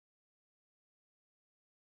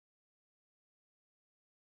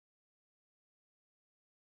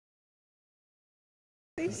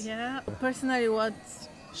Yeah, personally what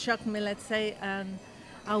shocked me, let's say, and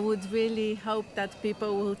I would really hope that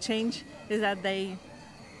people will change, is that they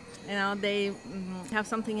have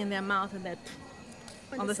something in their mouth and that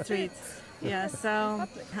on the street. Yeah, so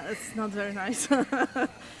it's not very nice.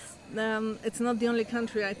 It's not the only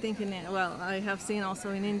country, I think, I have seen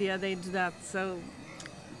also in India they do that, so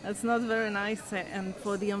it's not very nice, and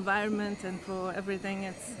for the environment and for everything,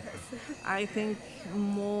 it's, I think,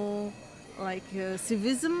 more like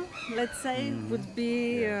civism, let's say, would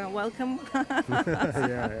be welcome.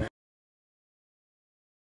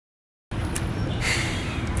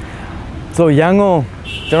 So Yangon,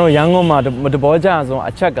 Yangon ma the boja so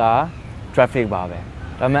a check traffic babe.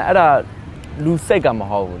 I mean, ada lose sight ka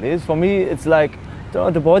maho. For me, it's like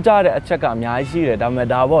the boja a check a mya shi le. I mean,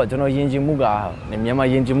 da bo yinji muga, Myanmar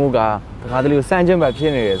yinji muga. The kadali sanjam ba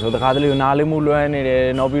phine so the kadali nale mu lwe ni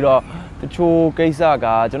le. No biro the chu kaisa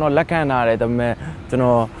ka lakan na le.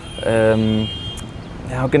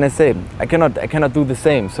 How can I say? I cannot do the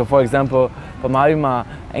same. So for example, Pamarima,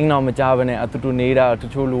 Engna Majavane, Atutu Neda,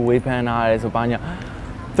 Tuchulu, Wepan, so Panya.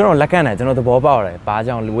 Throw Lakana, the Boba,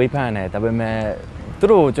 Bajan, Wepan, Tabame,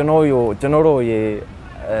 through Genoro,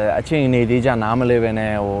 a chain Nedija,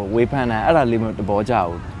 Namalevene, or Wepan, I limit the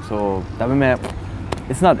Boja. So Tabame,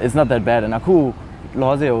 it's not that bad. And Aku,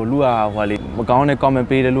 Loze or Lua, Wally, Magone, come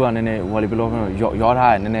pay the Luan in a Wally below your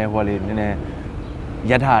high and a Wally in a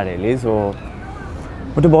Yadhare, so.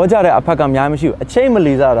 But the boja a pakam yamishu, a chain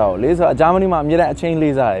Liza, Lisa, a Germany, a chain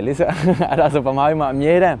Liza, Lisa, as a Pamama,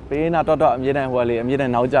 Miera, Pena, Toto, Miera, Wally, and Miera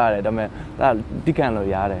Nauja, that Dicano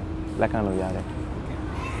Yare, Lacano Yare.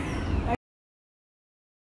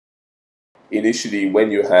 Initially,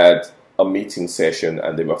 when you had a meeting session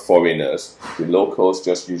and there were foreigners, the locals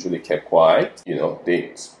just usually kept quiet.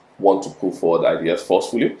 They want to put forward ideas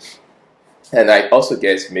forcefully. And I also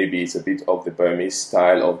guess maybe it's a bit of the Burmese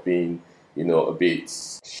style of being a bit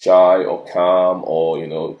shy or calm or,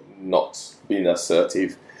 not being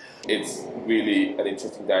assertive. It's really an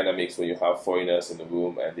interesting dynamics when you have foreigners in the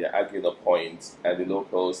room and they're arguing a point and the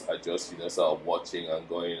locals are just, sort of watching and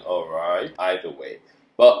going, all right, either way.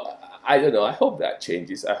 But I don't know, I hope that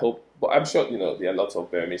changes. But I'm sure, there are lots of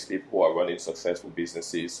Burmese people who are running successful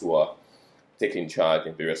businesses who are taking charge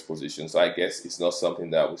in various positions. So I guess it's not something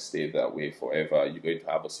that will stay that way forever. You're going to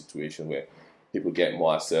have a situation where people get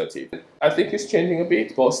more assertive. I think it's changing a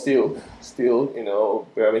bit, but still,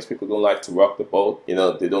 Burmese people don't like to rock the boat.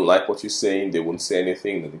 They don't like what you're saying. They won't say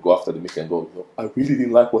anything. Then they go after the meeting and go, I really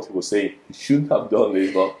didn't like what he was saying. You shouldn't have done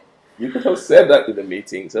this, but you could have said that in the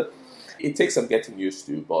meeting. So it takes some getting used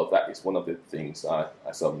to, but that is one of the things I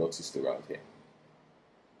sort of noticed around here.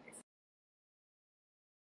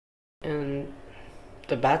 And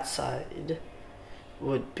the bad side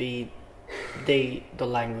would be the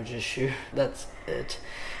language issue. That's it.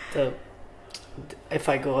 If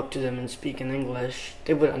I go up to them and speak in English,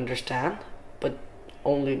 they would understand, but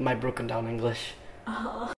only my broken down English.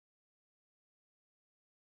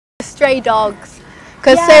 Stray dogs,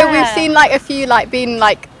 because so we've seen a few being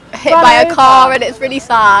hit by a car, and it's really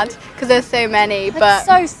sad because there's so many. That's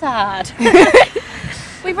so sad.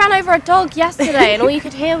 We ran over a dog yesterday and all you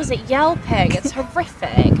could hear was it yelping. It's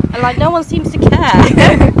horrific. And no one seems to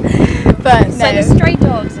care. But so the stray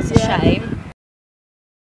dogs is a shame.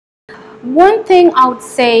 One thing I would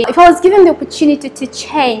say, if I was given the opportunity to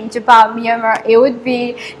change about Myanmar, it would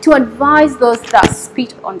be to advise those that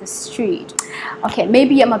spit on the street. Okay,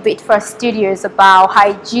 maybe I'm a bit fastidious about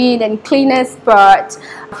hygiene and cleanliness, but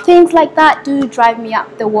things like that do drive me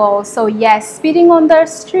up the wall. So yes, spitting on the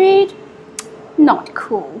street, not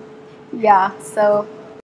cool. Yeah, so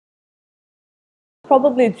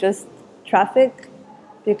probably just traffic,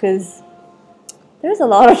 because there's a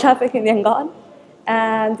lot of traffic in Yangon.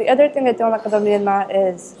 And the other thing I don't like about Myanmar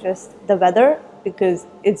is just the weather, because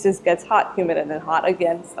it just gets hot, humid, and then hot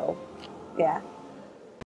again. So yeah.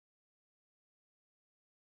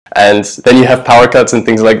 And then you have power cuts and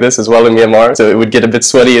things like this as well in Myanmar, so it would get a bit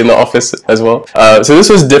sweaty in the office as well. So this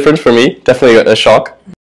was different for me, definitely a shock.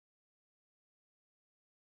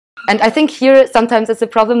 And I think here sometimes it's a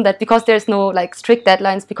problem that because there's no strict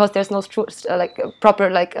deadlines, because there's no proper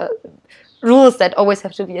rules that always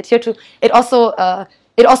have to be adhered to, it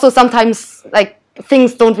also sometimes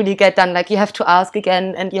things don't really get done. You have to ask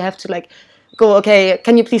again, and you have to go, okay,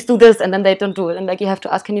 can you please do this? And then they don't do it, and you have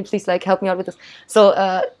to ask, can you please help me out with this? So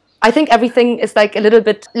I think everything is a little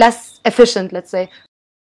bit less efficient, let's say.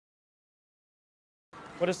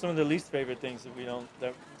 What are some of the least favorite things that we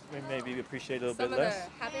maybe appreciate a little bit less?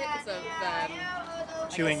 Some of the habits of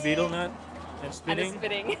chewing betel nut and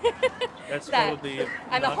spitting. That's probably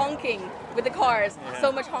and the honking with the cars. Yeah.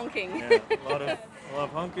 So much honking. Yeah, a lot of A lot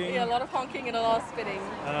of honking. Yeah, a lot of honking and a lot of spitting.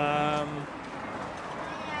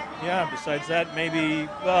 Yeah, besides that, maybe,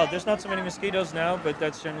 well, there's not so many mosquitoes now, but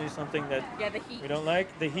that's generally something that the heat. we don't like.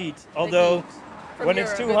 The heat. Although, when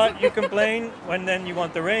it's too hot, you complain. When then you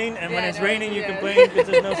want the rain. And when it's raining, you complain because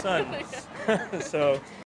there's no sun. So.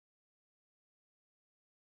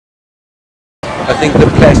 I think the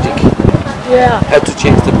plastic. Yeah. Have to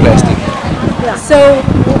change the plastic. Yeah. So,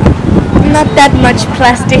 not that much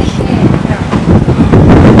plastic.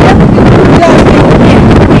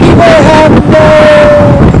 People have no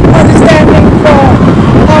understanding for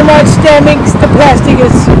how much damage the plastic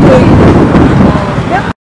is doing. Yep.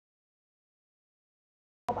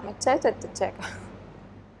 Machete check.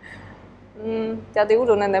 Gia tỷ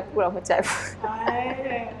đồ này đẹp quá mà chạy.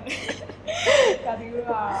 Gia tỷ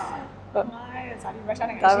là mai sao đi ra sang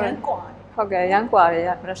này cái quả. ဟုတ်ကဲ့ရမ်းกว่าတယ်ရ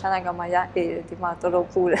ရှာနိုင်ကမှရအေးဒီမှာတော်တော်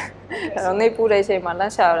ပူတယ်အဲ့တော့နေပူတဲ့အချိန်မှာလ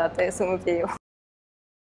က်ရှာရတာတဲ့အဆင်မပြေဘူး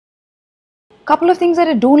Couple of things that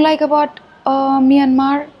I don't like about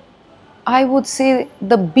Myanmar, I would say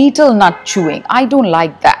the betel nut chewing. I don't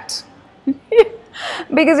like that.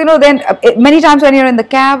 Because you know, then many times when you're in the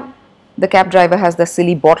cab driver has the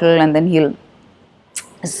silly bottle and then he'll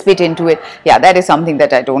spit into it. Yeah, that is something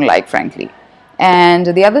that I don't like, frankly. And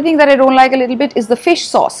the other thing that I don't like a little bit is the fish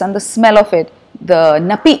sauce and the smell of it, the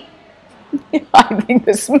napi. I think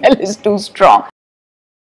the smell is too strong.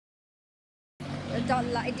 I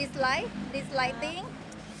don't like this light thing.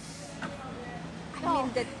 I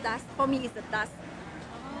mean the dust, for me is the dust.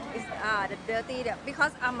 It's the dirty,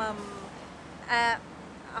 because I'm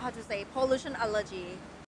how to say, pollution allergy.